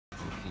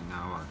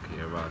Okinawa,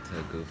 clear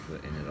water, good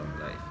food, and long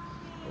life.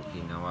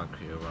 Okinawa,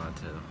 clear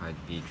water, white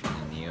beach,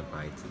 and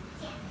nearby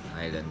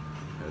island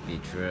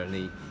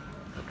habitually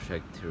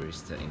attract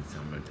tourists in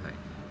summertime,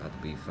 but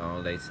we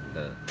found that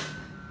the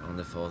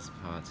wonderful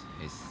spot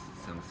has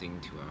something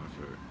to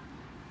offer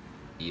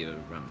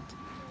year-round.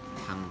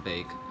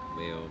 Hanbek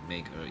will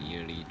make a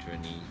yearly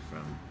journey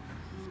from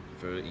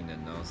far in the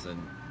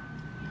northern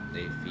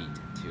feet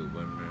to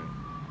warmer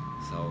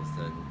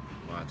southern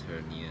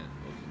water near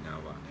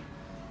Okinawa.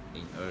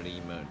 In early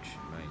March,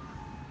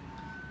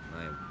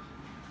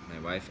 my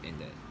wife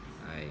and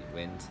I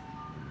went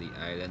the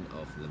island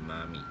of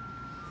Lamami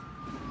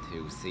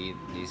to see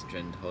this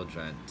gentle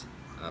giant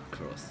up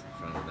close.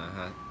 From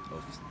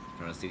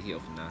the city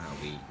of Naha,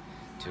 we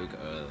took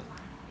a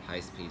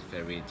high-speed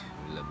ferry to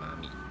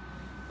Lamami.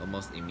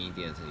 Almost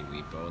immediately,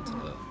 we bought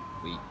a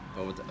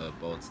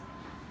boat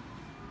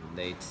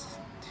that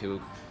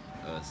took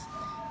us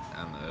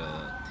on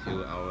a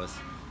 2 hours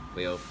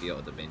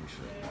well-filled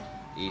adventure.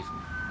 If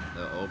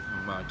the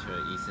open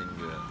water isn't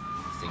your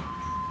thing,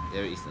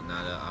 there is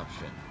another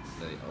option.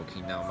 The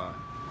Okinawa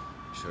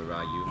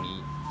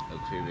Chirayumi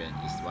Aquarium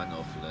is one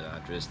of the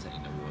largest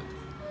in the world.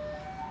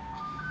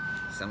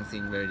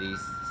 Something really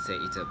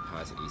set it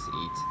apart is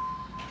its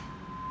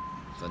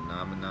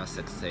phenomenal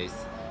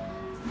success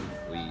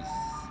with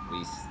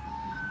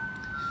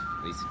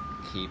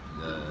keep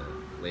the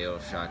whale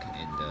shark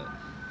and the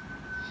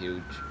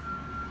huge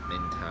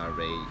manta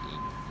ray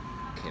in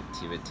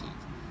captivity.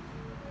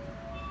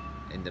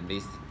 And the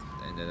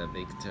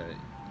visitor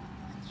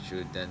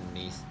shouldn't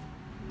miss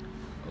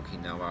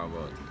Okinawa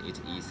World. It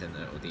isn't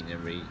an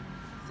ordinary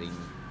theme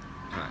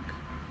park.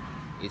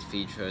 It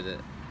featured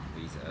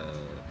with a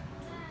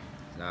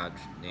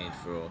large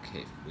natural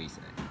cave with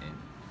an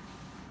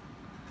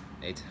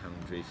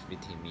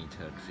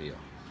 850-meter trail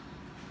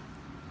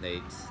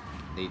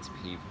leads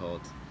people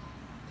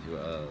to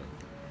a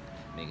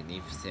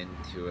magnificent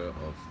tour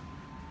of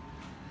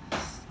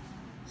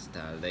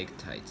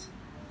stalactites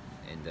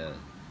and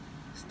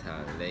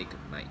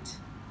stalagmites.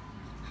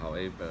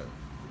 However,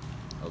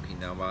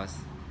 Okinawa's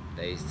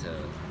best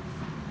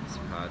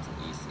spot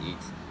is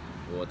its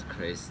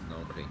world-class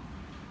snorkeling.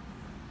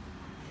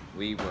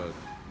 We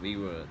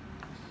were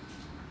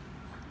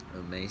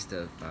amazed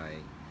by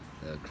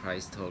the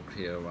crystal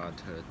clear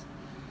water,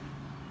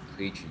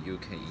 which you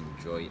can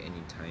enjoy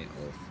any time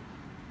of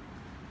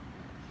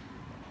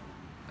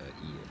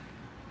year.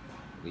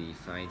 We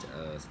find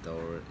a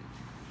store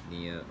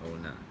near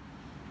Ona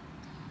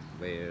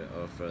where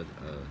offered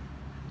a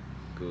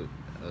good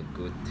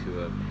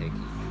tour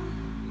package,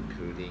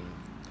 including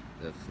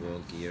the full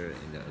gear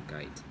and a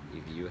guide.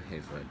 If you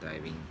have a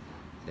diving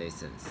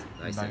license,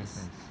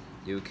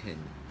 you can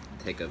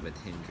take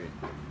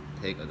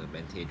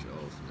advantage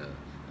of the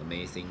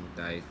amazing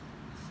dive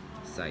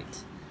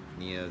site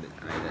near the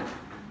island.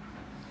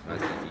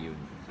 But if you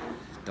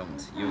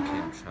don't, you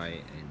can try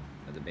an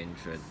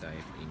adventure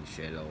dive in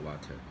shallow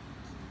water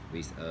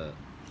with an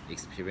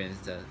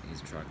experienced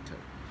instructor.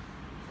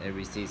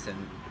 Every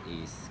season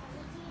is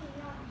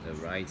the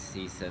right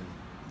season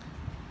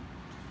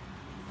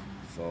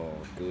for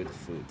good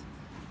food.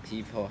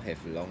 People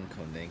have long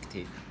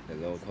connected the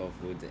local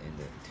food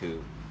and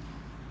to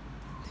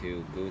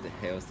good,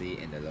 healthy,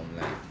 and long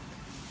life.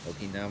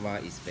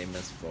 Okinawa is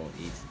famous for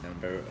its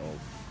number of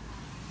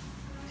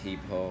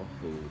people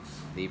who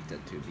lived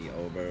to be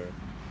over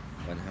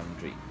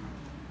 100.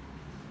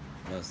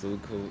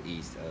 Masuku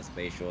is a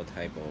special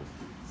type of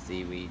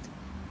seaweed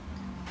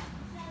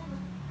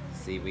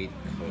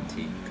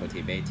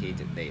cultivated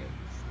there.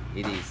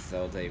 It is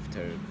sought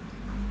after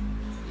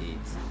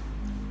its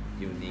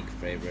unique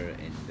flavor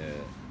and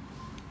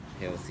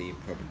healthy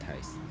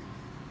properties.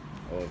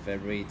 Our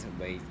favorite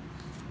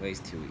ways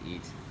to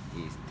eat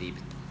is deep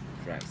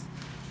fries.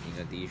 In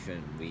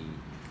addition, we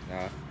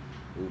love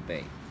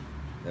ube,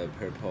 the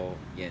purple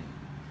yam,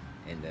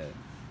 and the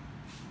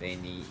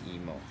beni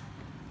imo,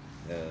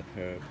 the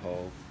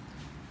purple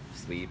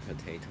sweet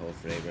potato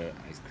flavor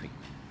ice cream.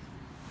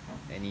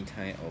 Any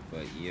time of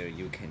a year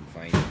you can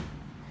find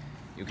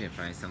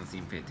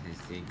something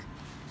fantastic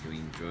to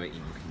enjoy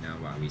in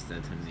Okinawa. We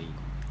certainly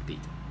did.